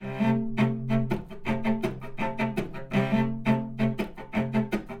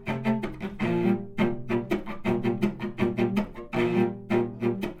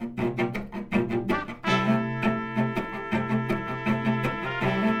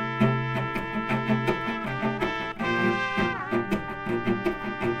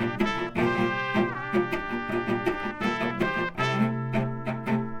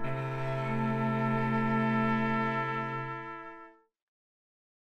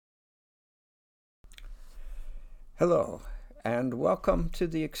Hello, and welcome to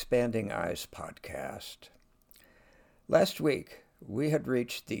the Expanding Eyes podcast. Last week, we had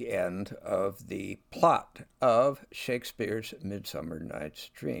reached the end of the plot of Shakespeare's Midsummer Night's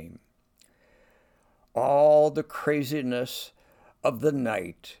Dream. All the craziness of the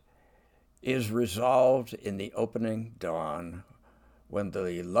night is resolved in the opening dawn when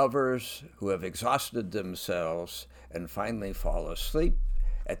the lovers who have exhausted themselves and finally fall asleep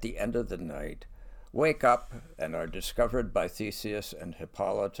at the end of the night wake up and are discovered by Theseus and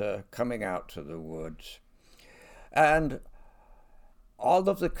Hippolyta coming out to the woods. And all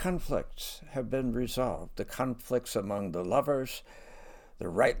of the conflicts have been resolved. The conflicts among the lovers. The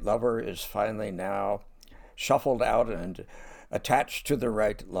right lover is finally now shuffled out and attached to the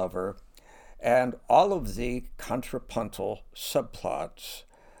right lover. And all of the contrapuntal subplots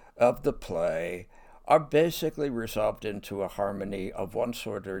of the play are basically resolved into a harmony of one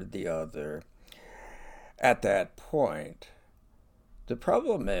sort or the other at that point. The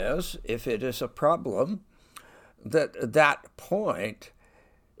problem is, if it is a problem, that point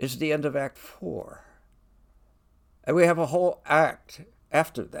is the end of Act 4. And we have a whole act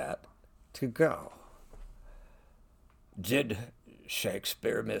after that to go. Did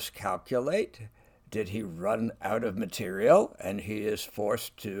Shakespeare miscalculate? Did he run out of material and he is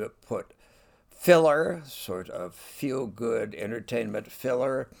forced to put filler, sort of feel-good entertainment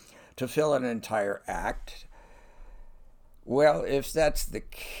filler, to fill an entire act? Well, if that's the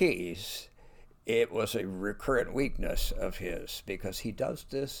case, it was a recurrent weakness of his, because he does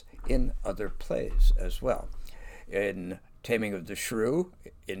this in other plays as well. In Taming of the Shrew,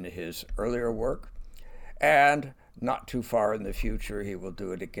 in his earlier work, and not too far in the future, he will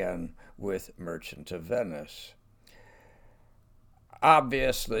do it again with Merchant of Venice.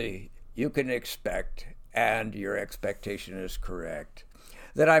 Obviously, you can expect, and your expectation is correct,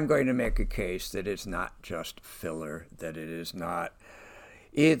 that I'm going to make a case that it's not just filler, that it is not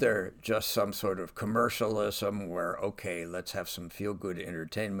either just some sort of commercialism where, okay, let's have some feel-good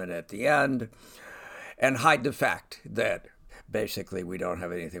entertainment at the end and hide the fact that basically we don't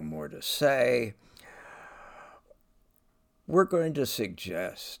have anything more to say. We're going to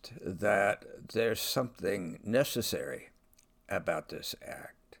suggest that there's something necessary about this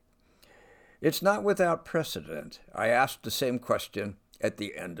act. It's not without precedent. I asked the same question at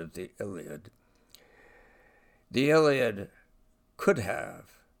the end of the Iliad. The Iliad could have,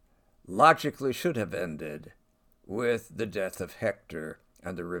 logically should have ended with the death of Hector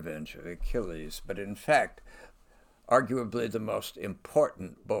and the revenge of Achilles. But in fact, arguably the most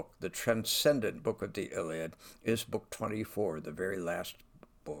important book, the transcendent book of the Iliad, is Book 24, the very last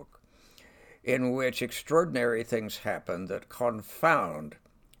book, in which extraordinary things happen that confound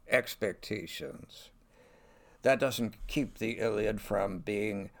expectations. That doesn't keep the Iliad from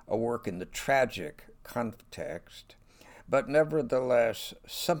being a work in the tragic context, but nevertheless,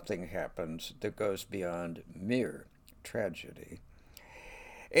 something happens that goes beyond mere tragedy.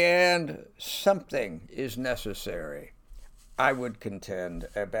 And something is necessary, I would contend,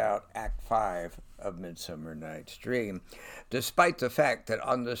 about Act 5 of Midsummer Night's Dream, despite the fact that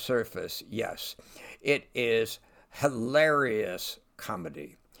on the surface, yes, it is hilarious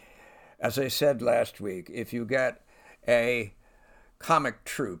comedy. As I said last week, if you get a comic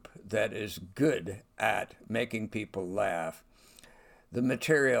troupe that is good at making people laugh, the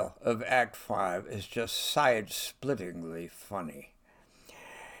material of Act 5 is just side-splittingly funny.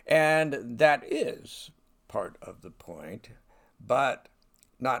 And that is part of the point, but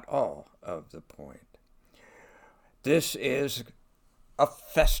not all of the point. This is a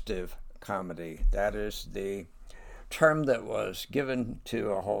festive comedy. That is the term that was given to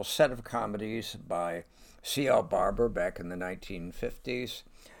a whole set of comedies by C.L. Barber back in the 1950s.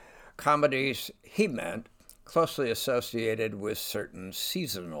 Comedies, he meant, closely associated with certain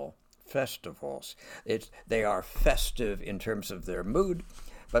seasonal festivals. They are festive in terms of their mood,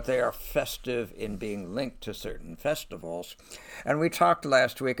 but they are festive in being linked to certain festivals. And we talked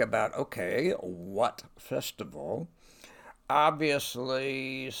last week about, okay, what festival?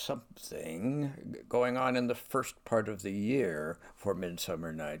 Obviously something going on in the first part of the year for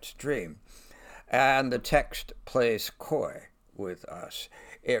Midsummer Night's Dream. And the text plays coy with us.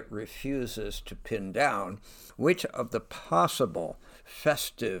 It refuses to pin down which of the possible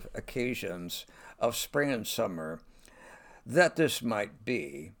festive occasions of spring and summer that this might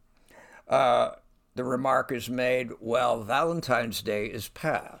be. The remark is made, well, Valentine's Day is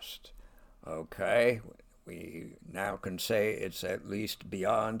past. Okay, we now can say it's at least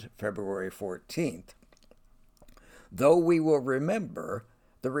beyond February 14th, though we will remember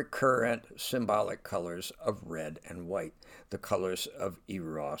the recurrent symbolic colors of red and white, the colors of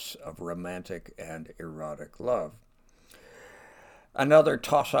eros, of romantic and erotic love. Another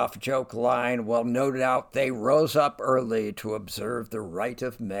toss-off joke line, well, no doubt they rose up early to observe the rite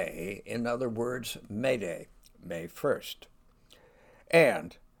of May, in other words, May Day, May 1st.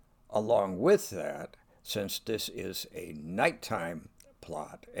 And along with that, since this is a nighttime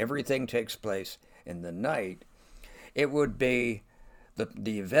plot, everything takes place in the night, it would be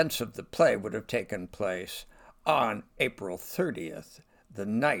the events of the play would have taken place on April 30th, the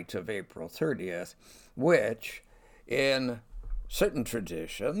night of April 30th, which in certain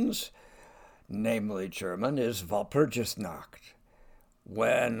traditions, namely German, is Walpurgisnacht,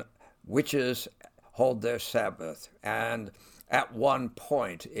 when witches hold their Sabbath. And at one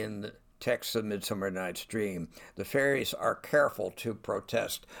point in the text of Midsummer Night's Dream, the fairies are careful to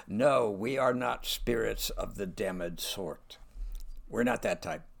protest, no, we are not spirits of the damned sort. We're not that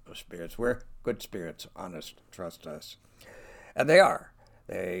type of spirits. We're good spirits, honest, trust us. And they are.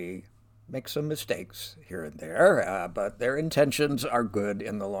 They make some mistakes here and there, but their intentions are good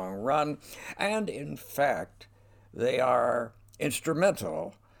in the long run. And in fact, they are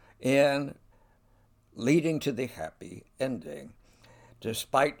instrumental in leading to the happy ending.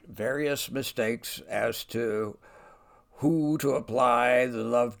 Despite various mistakes as to who to apply the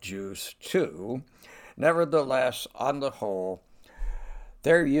love juice to, nevertheless, on the whole,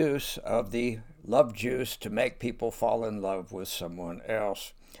 their use of the love juice to make people fall in love with someone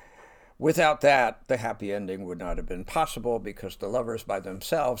else. Without that, the happy ending would not have been possible because the lovers by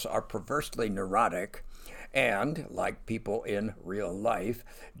themselves are perversely neurotic and, like people in real life,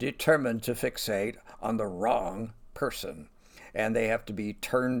 determined to fixate on the wrong person. And they have to be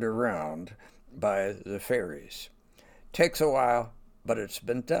turned around by the fairies. Takes a while, but it's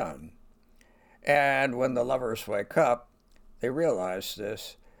been done. And when the lovers wake up, they realize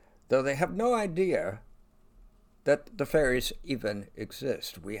this, though they have no idea that the fairies even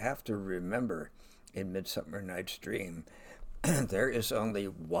exist. We have to remember in Midsummer Night's Dream, there is only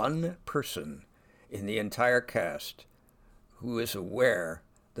one person in the entire cast who is aware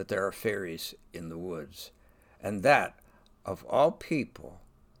that there are fairies in the woods. And that, of all people,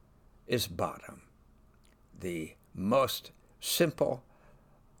 is Bottom, the most simple,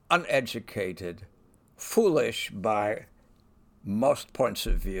 uneducated, foolish by most points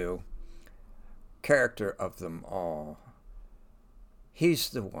of view, character of them all. He's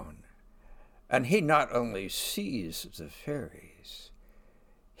the one. And he not only sees the fairies,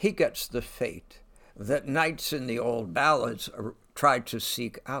 he gets the fate that knights in the old ballads tried to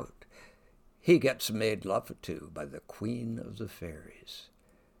seek out. He gets made love to by the queen of the fairies.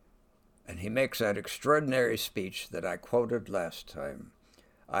 And he makes that extraordinary speech that I quoted last time.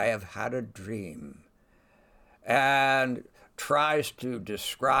 I have had a dream. And tries to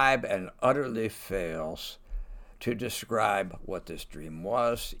describe and utterly fails to describe what this dream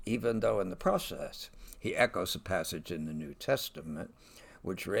was, even though in the process he echoes a passage in the New Testament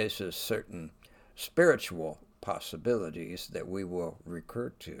which raises certain spiritual possibilities that we will recur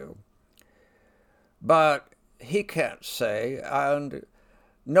to. But he can't say, and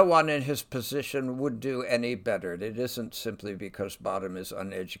no one in his position would do any better. It isn't simply because Bottom is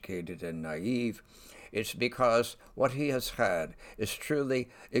uneducated and naive. It's because what he has had is truly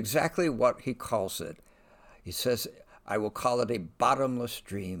exactly what he calls it. He says, I will call it a bottomless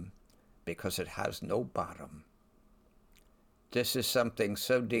dream because it has no bottom. This is something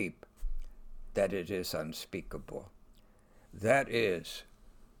so deep that it is unspeakable. That is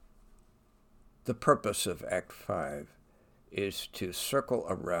the purpose of Act 5, is to circle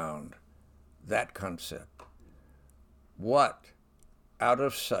around that concept. What, out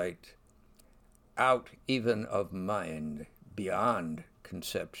of sight, out even of mind, beyond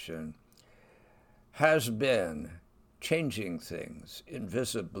conception, has been changing things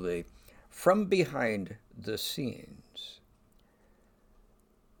invisibly from behind the scenes.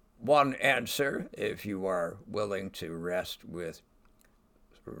 One answer, if you are willing to rest with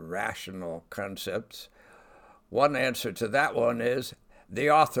rational concepts, one answer to that one is the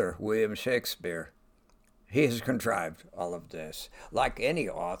author, William Shakespeare. He has contrived all of this. Like any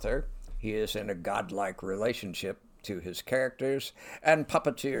author, he is in a godlike relationship to his characters and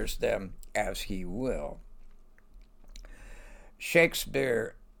puppeteers them as he will.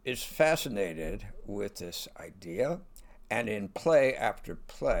 Shakespeare is fascinated with this idea, and in play after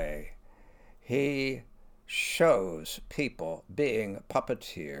play, he shows people being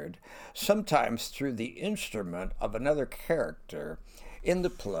puppeteered, sometimes through the instrument of another character. In the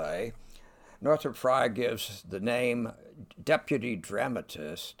play, Northrop Frye gives the name deputy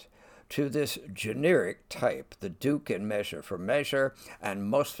dramatist to this generic type, the Duke in Measure for Measure, and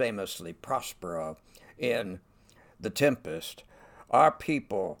most famously Prospero in The Tempest, are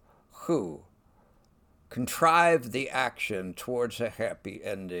people who contrive the action towards a happy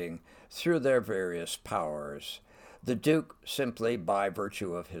ending through their various powers. The Duke simply by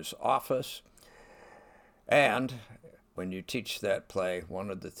virtue of his office. And when you teach that play, one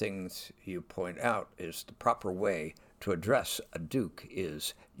of the things you point out is the proper way to address a duke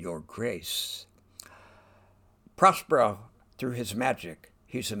is your grace. Prospero, through his magic,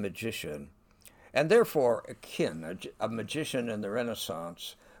 he's a magician, and therefore akin, a magician in the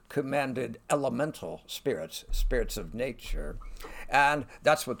Renaissance, commanded elemental spirits, spirits of nature, and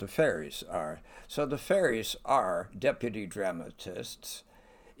that's what the fairies are. So the fairies are deputy dramatists,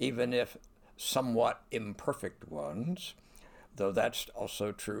 even if somewhat imperfect ones, though that's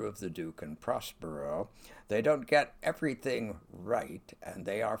also true of the Duke and Prospero. They don't get everything right, and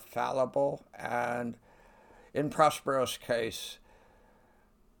they are fallible, and in Prospero's case,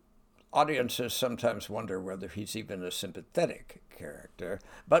 audiences sometimes wonder whether he's even a sympathetic character,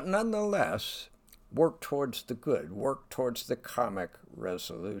 but nonetheless work towards the good, work towards the comic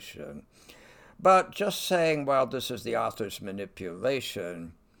resolution. But just saying, well, this is the author's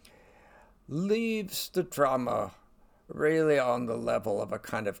manipulation, leaves the drama really on the level of a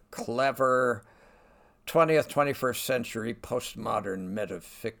kind of clever 20th, 21st century postmodern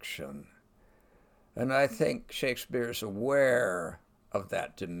metafiction. And I think Shakespeare is aware of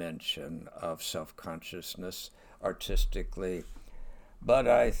that dimension of self-consciousness artistically, but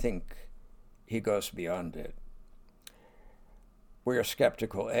I think he goes beyond it. We're a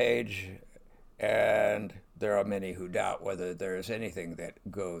skeptical age, and there are many who doubt whether there is anything that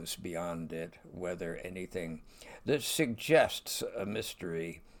goes beyond it, whether anything that suggests a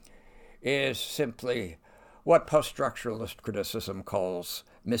mystery is simply what post-structuralist criticism calls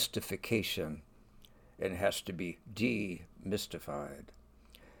mystification. It has to be demystified.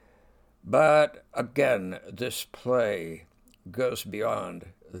 But again, this play goes beyond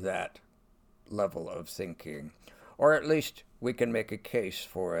that level of thinking, or at least we can make a case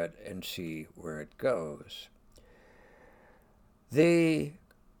for it and see where it goes. The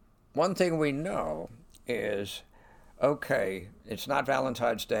one thing we know is, okay, it's not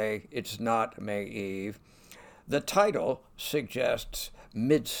Valentine's Day, it's not May Eve. The title suggests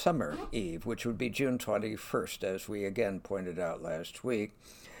Midsummer Eve, which would be June 21st, as we again pointed out last week.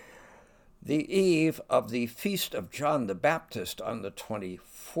 The eve of the Feast of John the Baptist on the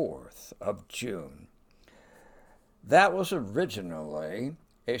 24th of June. That was originally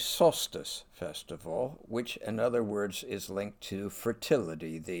a solstice festival, which in other words is linked to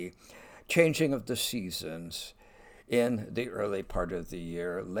fertility, the changing of the seasons in the early part of the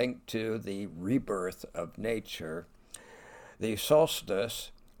year, linked to the rebirth of nature. The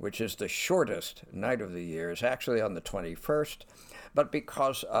solstice, which is the shortest night of the year, is actually on the 21st, but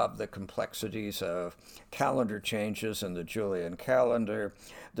because of the complexities of calendar changes in the Julian calendar,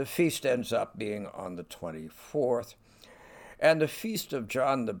 the feast ends up being on the 24th. And the Feast of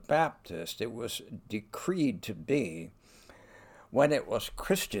John the Baptist, it was decreed to be, when it was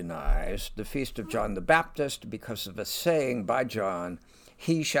Christianized, the Feast of John the Baptist, because of a saying by John,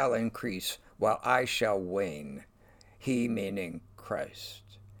 "He shall increase while I shall wane," he meaning Christ.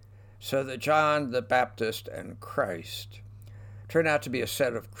 So that John the Baptist and Christ turn out to be a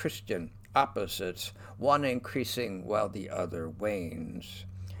set of Christian opposites, one increasing while the other wanes.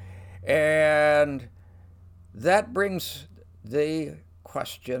 And that brings the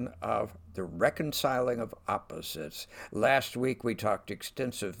question of the reconciling of opposites. Last week we talked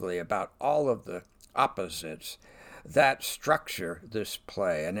extensively about all of the opposites that structure this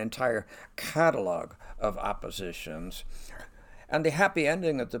play, an entire catalog of oppositions. And the happy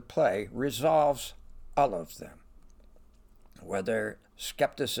ending of the play resolves all of them. Whether it's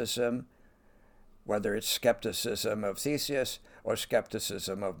skepticism of Theseus or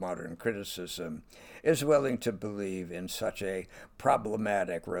skepticism of modern criticism, is willing to believe in such a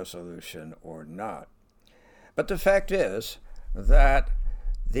problematic resolution or not. But the fact is that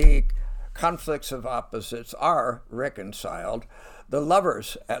the conflicts of opposites are reconciled. The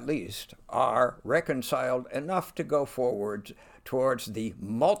lovers, at least, are reconciled enough to go forward towards the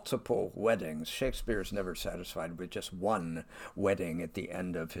multiple weddings. Shakespeare's never satisfied with just one wedding at the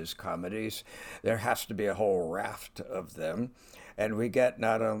end of his comedies. There has to be a whole raft of them. And we get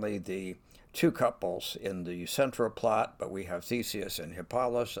not only the two couples in the central plot, but we have Theseus and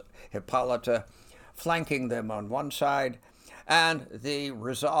Hippolyta flanking them on one side, and the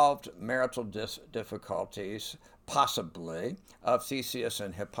resolved marital difficulties, possibly, of Theseus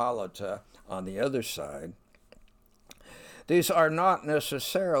and Hippolyta on the other side. These are not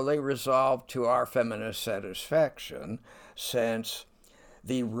necessarily resolved to our feminist satisfaction, since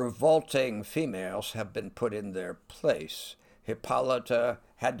the revolting females have been put in their place. Hippolyta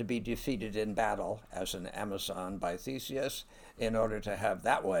had to be defeated in battle as an Amazon by Theseus in order to have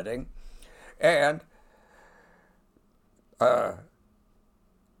that wedding. And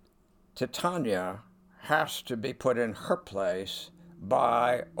Titania has to be put in her place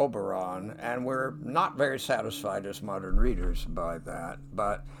by Oberon, and we're not very satisfied as modern readers by that.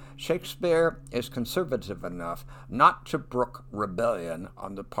 But Shakespeare is conservative enough not to brook rebellion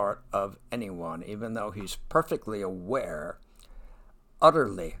on the part of anyone, even though he's perfectly aware,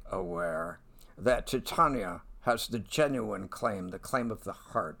 utterly aware, that Titania has the genuine claim, the claim of the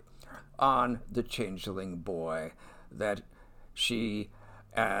heart, on the changeling boy that she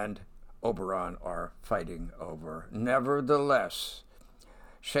and Oberon are fighting over. Nevertheless,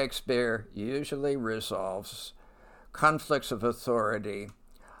 Shakespeare usually resolves conflicts of authority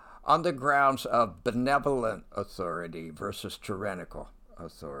on the grounds of benevolent authority versus tyrannical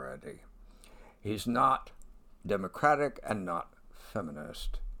authority. He's not democratic and not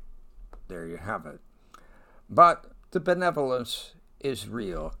feminist. There you have it. But the benevolence is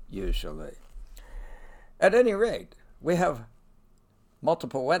real, usually. At any rate, we have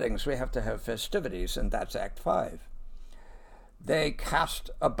multiple weddings. We have to have festivities, and that's Act 5. They cast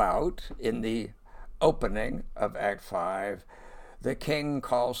about in the opening of Act 5. The king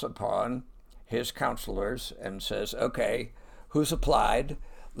calls upon his counselors and says, okay, who's applied?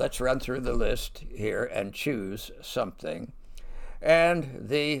 Let's run through the list here and choose something. And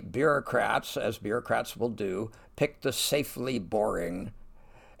the bureaucrats, as bureaucrats will do, pick the safely boring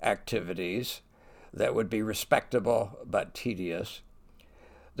activities that would be respectable but tedious.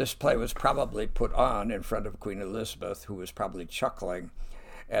 This play was probably put on in front of Queen Elizabeth, who was probably chuckling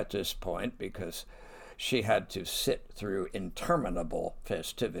at this point because she had to sit through interminable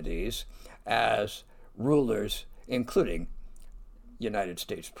festivities as rulers, including United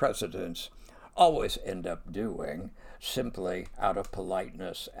States presidents, always end up doing, simply out of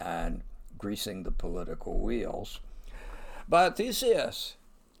politeness and greasing the political wheels. But Theseus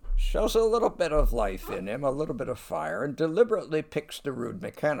shows a little bit of life in him, a little bit of fire, and deliberately picks the rude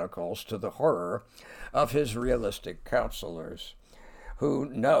mechanicals to the horror of his realistic counselors, who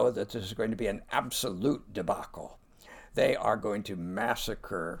know that this is going to be an absolute debacle. They are going to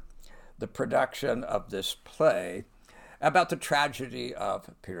massacre the production of this play about the tragedy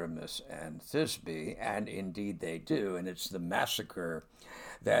of Pyramus and Thisbe, and indeed they do, and it's the massacre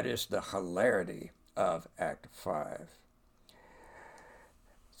that is the hilarity of Act 5.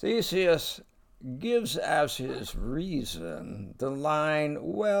 Theseus gives as his reason the line,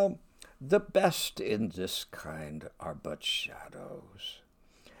 well, the best in this kind are but shadows.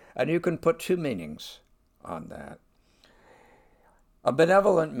 And you can put two meanings on that. A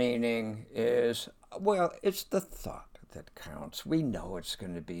benevolent meaning is, well, it's the thought that counts. We know it's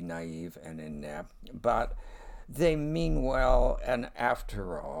going to be naive and inept, but they mean well, and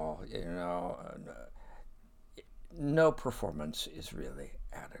after all, no performance is really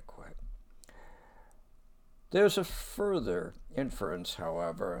adequate. There's a further inference,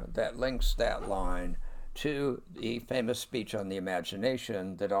 however, that links that line to the famous speech on the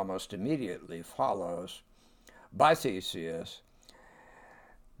imagination that almost immediately follows by Theseus.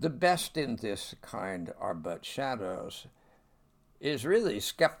 The best in this kind are but shadows is really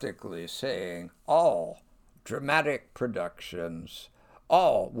skeptically saying all dramatic productions,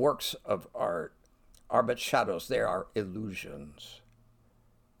 all works of art are but shadows. They are illusions.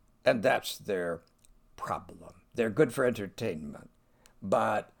 And that's their problem. They're good for entertainment,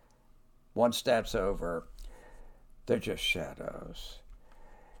 but once that's over, they're just shadows.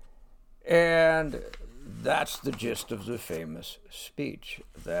 And that's the gist of the famous speech,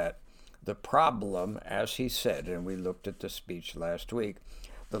 that the problem, as he said, and we looked at the speech last week,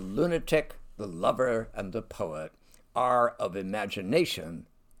 the lunatic, the lover, and the poet are of imagination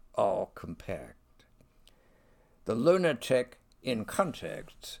all compact. The lunatic, in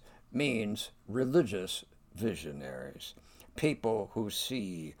context, means religious visionaries, people who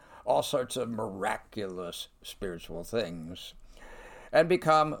see all sorts of miraculous spiritual things and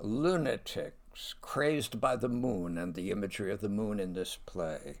become lunatics, crazed by the moon and the imagery of the moon in this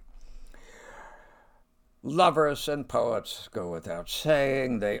play. Lovers and poets go without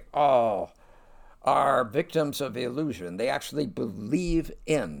saying. They all are victims of illusion. They actually believe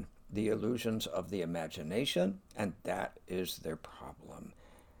in the illusions of the imagination, and that is their problem.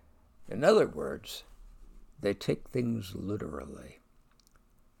 In other words, they take things literally,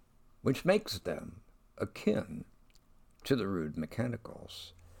 which makes them akin to the rude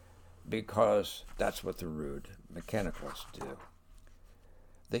mechanicals, because that's what the rude mechanicals do.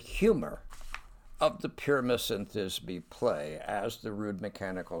 The humor of the Pyramus and Thisbe play, as the rude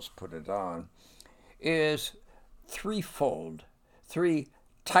mechanicals put it on, is threefold, three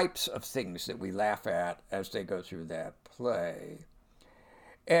types of things that we laugh at as they go through that play.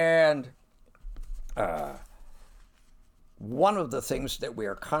 And one of the things that we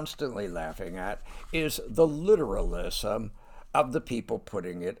are constantly laughing at is the literalism of the people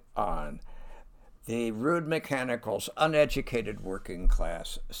putting it on. The rude mechanicals, uneducated working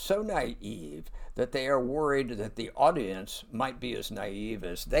class, so naive that they are worried that the audience might be as naive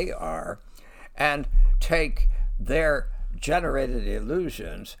as they are and take their generated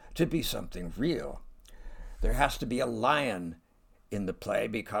illusions to be something real. There has to be a lion in the play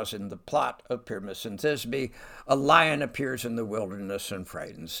because in the plot of Pyramus and Thisbe, a lion appears in the wilderness and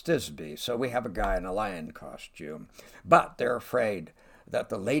frightens Thisbe. So we have a guy in a lion costume. But they're afraid that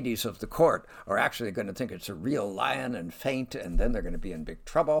the ladies of the court are actually going to think it's a real lion and faint, and then they're going to be in big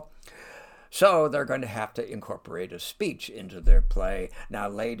trouble. So they're going to have to incorporate a speech into their play. Now,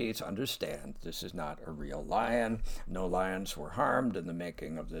 ladies, understand this is not a real lion. No lions were harmed in the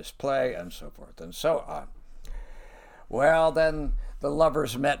making of this play, and so forth and so on. Well, then the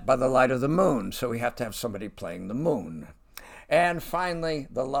lovers met by the light of the moon, so we have to have somebody playing the moon. And finally,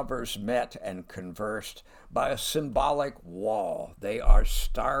 the lovers met and conversed by a symbolic wall. They are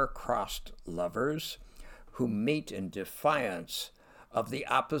star-crossed lovers who meet in defiance of the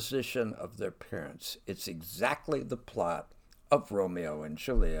opposition of their parents. It's exactly the plot of Romeo and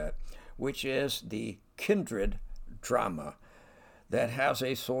Juliet, which is the kindred drama that has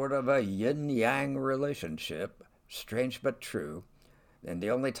a sort of a yin-yang relationship, strange but true, and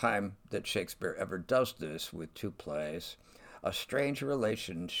the only time that Shakespeare ever does this with two plays, a strange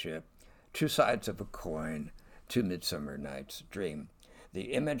relationship, two sides of a coin, to Midsummer Night's Dream.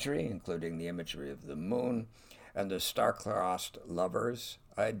 The imagery, including the imagery of the moon and the star-crossed lovers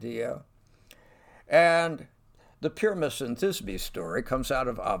idea. And the Pyramus and Thisbe story comes out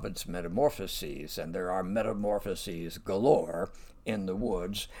of Ovid's Metamorphoses, and there are metamorphoses galore in the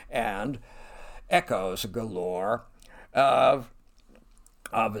woods and echoes galore of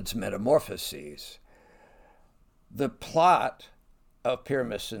Ovid's Metamorphoses. The plot of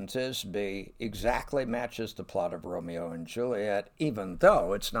Pyramus and Thisbe exactly matches the plot of Romeo and Juliet, even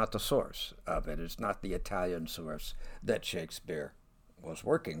though it's not the source of it. It's not the Italian source that Shakespeare was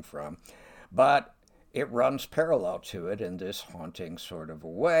working from, but it runs parallel to it in this haunting sort of a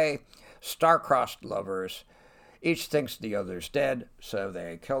way. Star-crossed lovers, each thinks the other's dead, so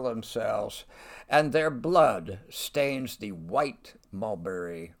they kill themselves, and their blood stains the white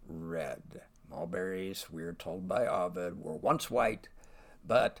mulberry red. Mulberries, we're told by Ovid, were once white,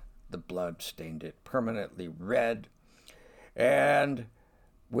 but the blood stained it permanently red. And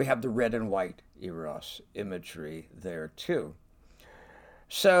we have the red and white eros imagery there too.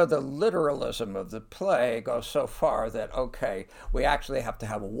 So the literalism of the play goes so far that, okay, we actually have to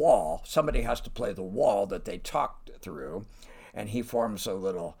have a wall. Somebody has to play the wall that they talked through, and he forms a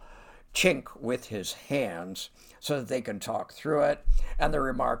little chink with his hands so that they can talk through it. And the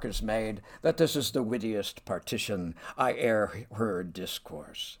remark is made that this is the wittiest partition I e'er heard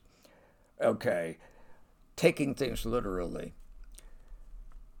discourse. Okay, taking things literally.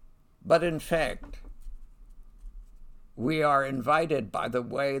 But in fact, we are invited by the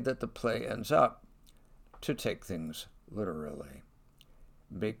way that the play ends up to take things literally.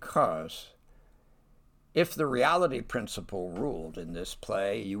 Because if the reality principle ruled in this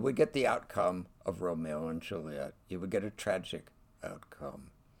play, you would get the outcome of Romeo and Juliet. You would get a tragic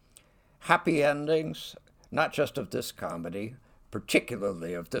outcome. Happy endings, not just of this comedy,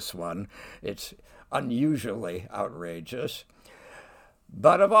 particularly of this one. It's unusually outrageous.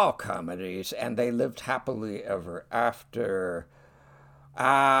 But of all comedies, and they lived happily ever after.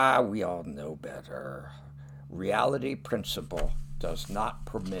 We all know better. Reality principle does not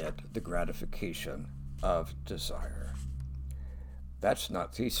permit the gratification of desire. That's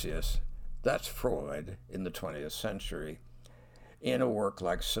not Theseus, that's Freud in the 20th century, in a work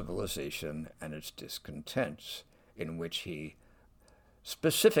like Civilization and Its Discontents, in which he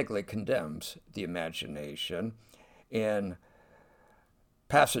specifically condemns the imagination in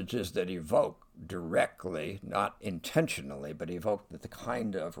passages that evoke directly, not intentionally, but evoke the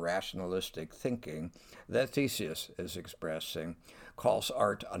kind of rationalistic thinking that Theseus is expressing, calls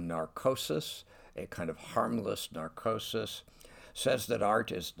art a narcosis, a kind of harmless narcosis, says that art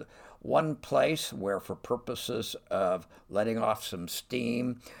is the one place where, for purposes of letting off some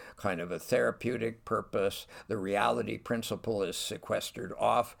steam, kind of a therapeutic purpose, the reality principle is sequestered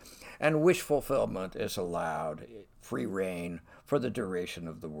off, and wish fulfillment is allowed, free rein for the duration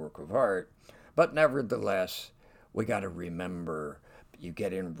of the work of art. But nevertheless, we got to remember, you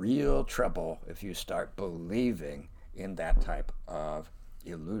get in real trouble if you start believing in that type of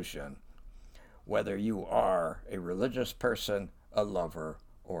illusion. whether you are a religious person, a lover,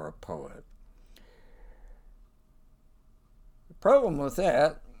 or a poet. The problem with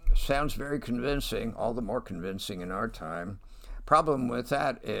that sounds very convincing, all the more convincing in our time. Problem with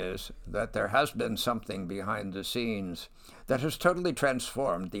that is that there has been something behind the scenes that has totally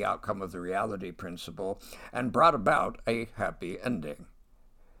transformed the outcome of the reality principle and brought about a happy ending.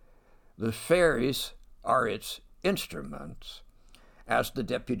 The fairies are its instruments, as the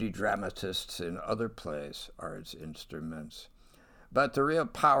deputy dramatists in other plays are its instruments. But the real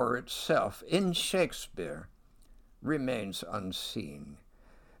power itself in Shakespeare remains unseen.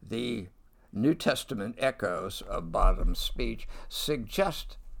 The New Testament echoes of Bottom's speech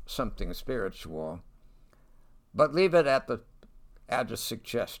suggest something spiritual, but leave it at a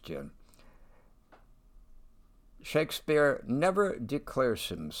suggestion. Shakespeare never declares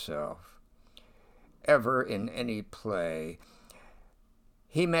himself, ever in any play.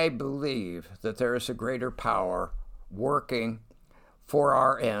 He may believe that there is a greater power working for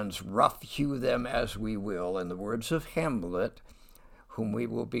our ends, rough hew them as we will, in the words of Hamlet, whom we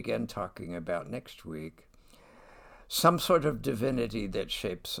will begin talking about next week. Some sort of divinity that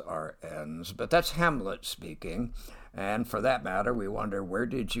shapes our ends. But that's Hamlet speaking, and for that matter, we wonder, where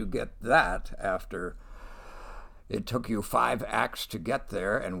did you get that after it took you 5 acts to get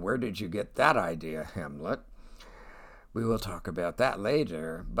there, and where did you get that idea, Hamlet? We will talk about that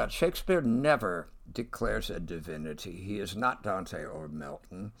later, but Shakespeare never declares a divinity. He is not Dante or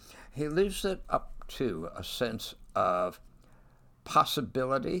Milton. He leaves it up to a sense of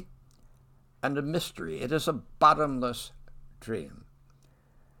possibility and a mystery. It is a bottomless dream.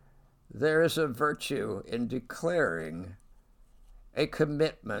 There is a virtue in declaring a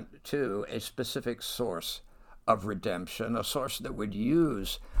commitment to a specific source of redemption, a source that would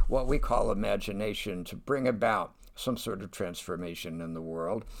use what we call imagination to bring about some sort of transformation in the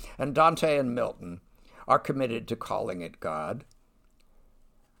world. And Dante and Milton are committed to calling it God.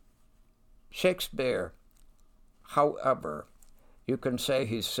 Shakespeare, however, you can say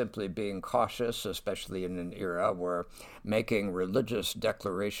he's simply being cautious, especially in an era where making religious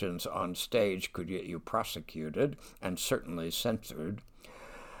declarations on stage could get you prosecuted and certainly censored.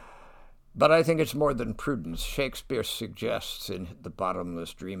 But I think it's more than prudence. Shakespeare suggests in the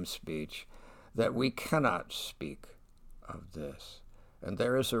Bottomless Dream speech that we cannot speak of this. And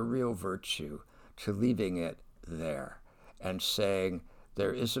there is a real virtue to leaving it there and saying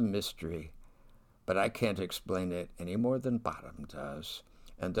there is a mystery, but I can't explain it any more than Bottom does.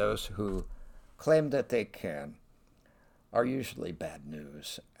 And those who claim that they can are usually bad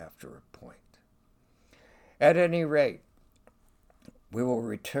news after a point. At any rate, we will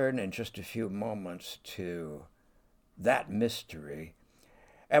return in just a few moments to that mystery.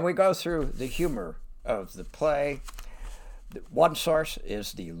 And we go through the humor of the play. One source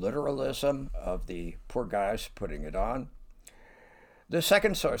is the literalism of the poor guys putting it on. The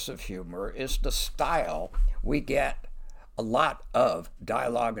second source of humor is the style. We get a lot of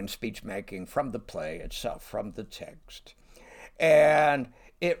dialogue and speech making from the play itself, from the text. And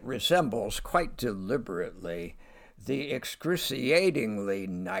it resembles quite deliberately the excruciatingly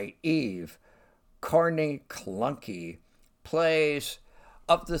naive, corny, clunky plays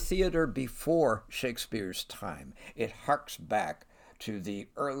of the theater before Shakespeare's time. It harks back to the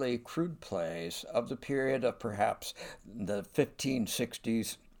early crude plays of the period of perhaps the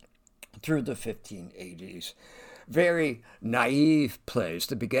 1560s through the 1580s. Very naive plays.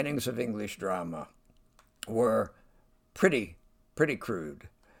 The beginnings of English drama were pretty crude.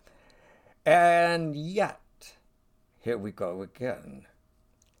 And yet, here we go again.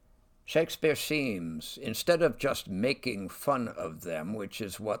 Shakespeare seems, instead of just making fun of them, which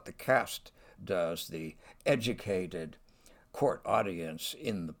is what the cast does, the educated court audience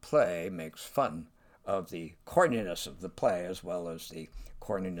in the play makes fun of the corniness of the play as well as the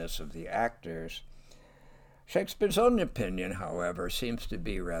corniness of the actors. Shakespeare's own opinion, however, seems to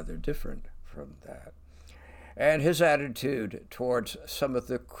be rather different from that. And his attitude towards some of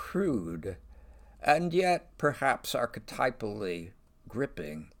the crude and yet perhaps archetypally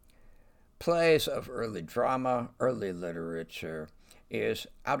gripping plays of early drama, early literature, is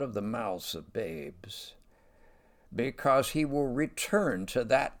out of the mouths of babes, because he will return to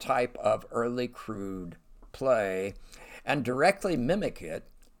that type of early crude play and directly mimic it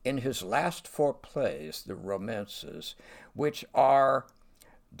in his last 4 plays, the romances, which are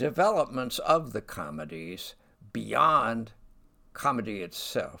developments of the comedies beyond comedy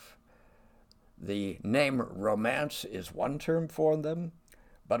itself. The name romance is one term for them,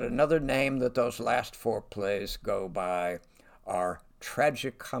 but another name that those last 4 plays go by are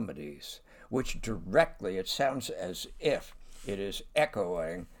tragic comedies, which directly, it sounds as if it is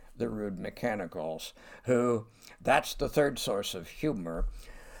echoing the rude mechanicals, who, that's the third source of humor,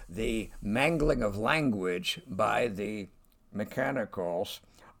 the mangling of language by the mechanicals.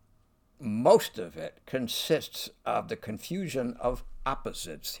 Most of it consists of the confusion of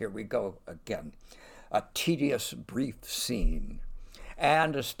opposites. Here we go again. A tedious, brief scene,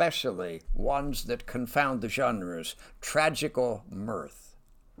 and especially ones that confound the genres, tragical mirth.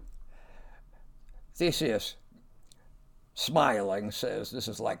 Theseus, smiling, says this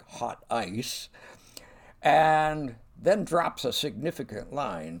is like hot ice, and then drops a significant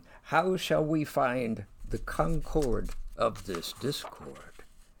line. How shall we find the concord of this discord?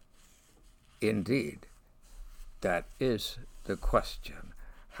 Indeed, that is the question.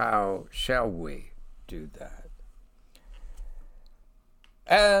 How shall we do that?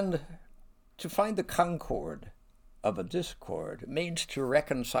 And to find the concord of a discord means to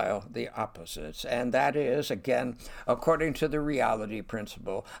reconcile the opposites, and that is, again, according to the reality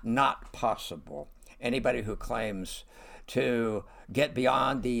principle, not possible. Anybody who claims to get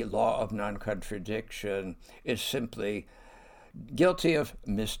beyond the law of non-contradiction is simply guilty of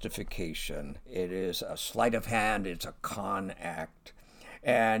mystification. It is a sleight of hand, it's a con act,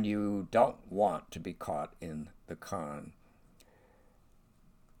 and you don't want to be caught in the con.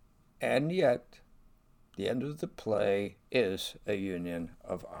 And yet, the end of the play is a union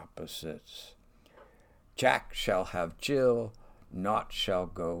of opposites. Jack shall have Jill, naught shall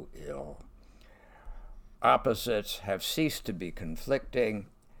go ill. Opposites have ceased to be conflicting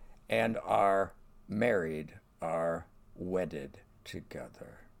and are married, are wedded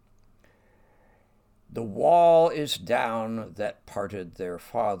together. The wall is down that parted their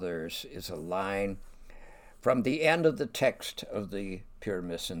fathers is a line from the end of the text of the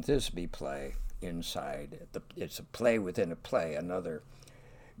Pyramus and Thisbe play inside. It's a play within a play, another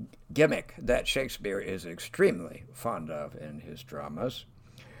gimmick that Shakespeare is extremely fond of in his dramas.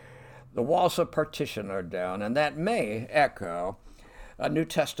 The walls of partition are down, and that may echo a New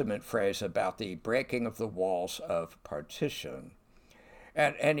Testament phrase about the breaking of the walls of partition.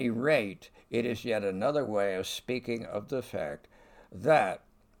 At any rate, it is yet another way of speaking of the fact that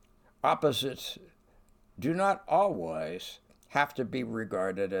opposites do not always have to be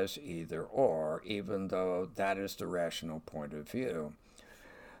regarded as either or, even though that is the rational point of view.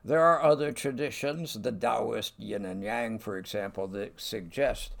 There are other traditions, the Taoist yin and yang, for example, that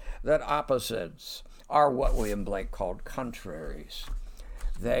suggest that opposites are what William Blake called contraries.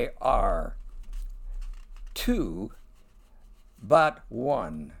 They are two, but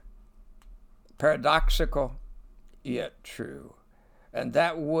one. Paradoxical, yet true. And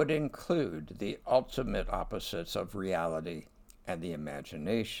that would include the ultimate opposites of reality and the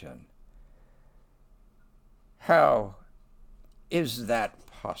imagination. How is that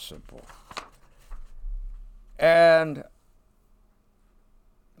possible? And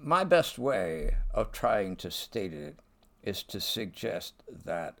my best way of trying to state it is to suggest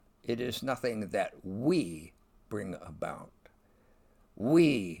that it is nothing that we bring about.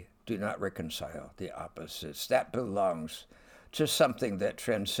 We do not reconcile the opposites. That belongs to something that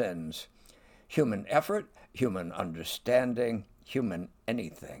transcends human effort, human understanding, human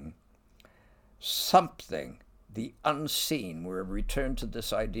anything. Something, the unseen. We're returned to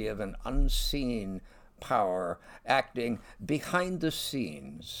this idea of an unseen power acting behind the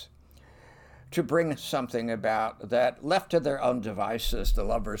scenes to bring something about that, left to their own devices, the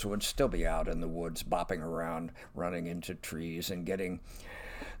lovers would still be out in the woods, bopping around, running into trees, and getting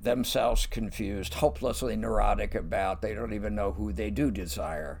themselves confused, hopelessly neurotic about they don't even know who they do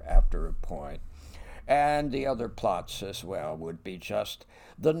desire after a point. And the other plots as well would be just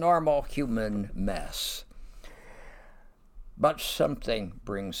the normal human mess. But something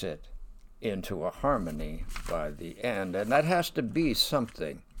brings it into a harmony by the end, and that has to be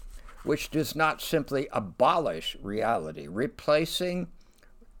something which does not simply abolish reality. Replacing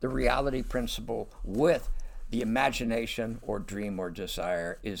the reality principle with the imagination or dream or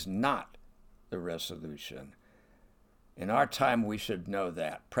desire is not the resolution. In our time, we should know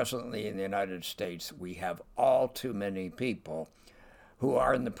that. Presently in the United States, we have all too many people who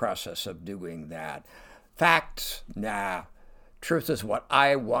are in the process of doing that. Facts, nah. Truth is what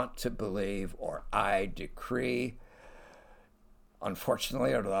I want to believe or I decree.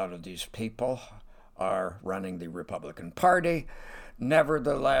 Unfortunately, a lot of these people are running the Republican Party.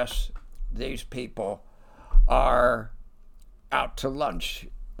 Nevertheless, these people are out to lunch.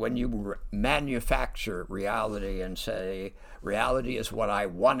 When you manufacture reality and say, reality is what I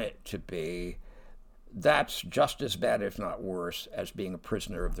want it to be, that's just as bad, if not worse, as being a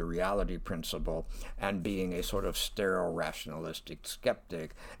prisoner of the reality principle and being a sort of sterile rationalistic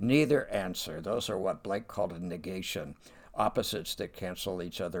skeptic. Neither answer. Those are what Blake called a negation opposites that cancel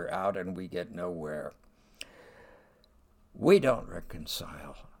each other out, and we get nowhere. We don't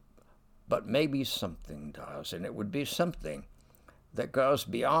reconcile, but maybe something does, and it would be something that goes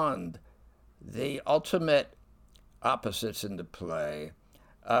beyond the ultimate opposites in the play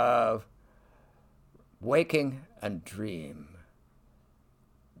of waking and dream.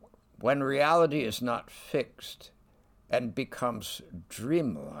 When reality is not fixed and becomes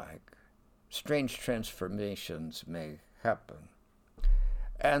dreamlike, strange transformations may happen.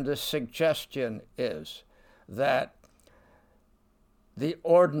 And the suggestion is that the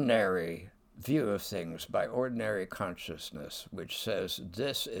ordinary view of things by ordinary consciousness, which says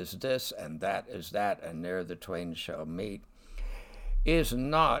this is this and that is that, and there the twain shall meet, is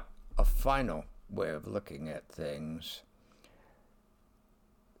not a final way of looking at things.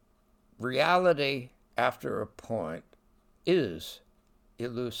 Reality, after a point, is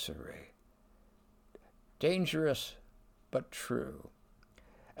illusory, dangerous but true.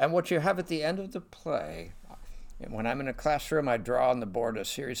 And what you have at the end of the play, when I'm in a classroom, I draw on the board a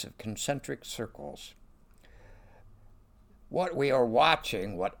series of concentric circles. What we are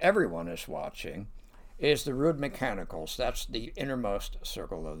watching, what everyone is watching, is the rude mechanicals. That's the innermost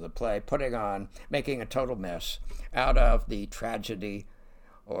circle of the play, making a total mess out of the tragedy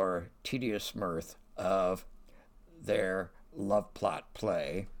or tedious mirth of their love plot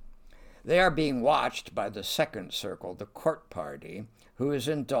play. They are being watched by the second circle, the court party, who is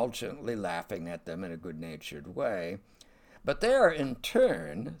indulgently laughing at them in a good-natured way. But they are in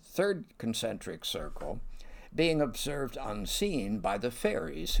turn, third concentric circle, being observed unseen by the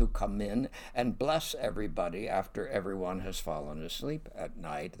fairies who come in and bless everybody after everyone has fallen asleep at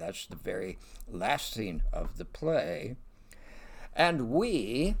night. That's the very last scene of the play. And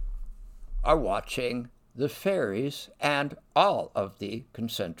we are watching the fairies and all of the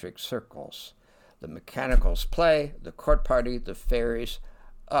concentric circles. The mechanicals play, the court party, the fairies,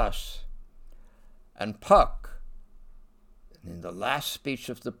 us. And Puck, in the last speech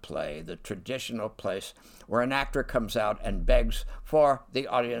of the play, the traditional place where an actor comes out and begs for the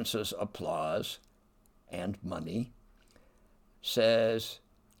audience's applause and money, says,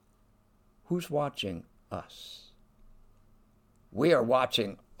 "Who's watching us?" We are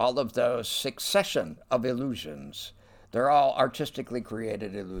watching all of those succession of illusions. They're all artistically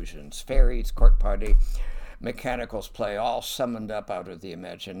created illusions. Fairies, court party, mechanicals play, all summoned up out of the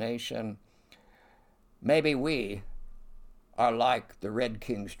imagination. Maybe we are like the Red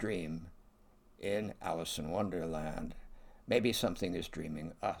King's dream in Alice in Wonderland. Maybe something is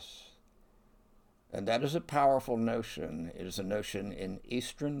dreaming us. And that is a powerful notion. It is a notion in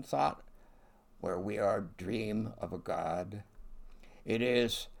Eastern thought, where we are dream of a god. It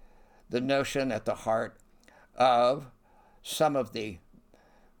is the notion at the heart of some of the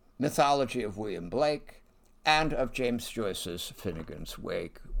mythology of William Blake and of James Joyce's Finnegan's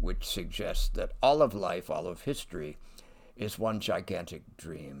Wake, which suggests that all of life, all of history, is one gigantic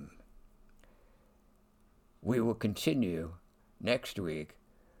dream. We will continue next week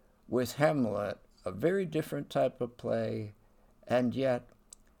with Hamlet, a very different type of play, and yet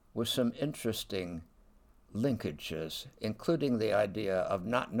with some interesting linkages, including the idea of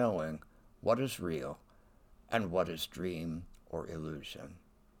not knowing what is real and what is dream or illusion.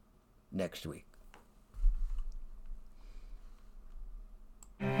 Next week.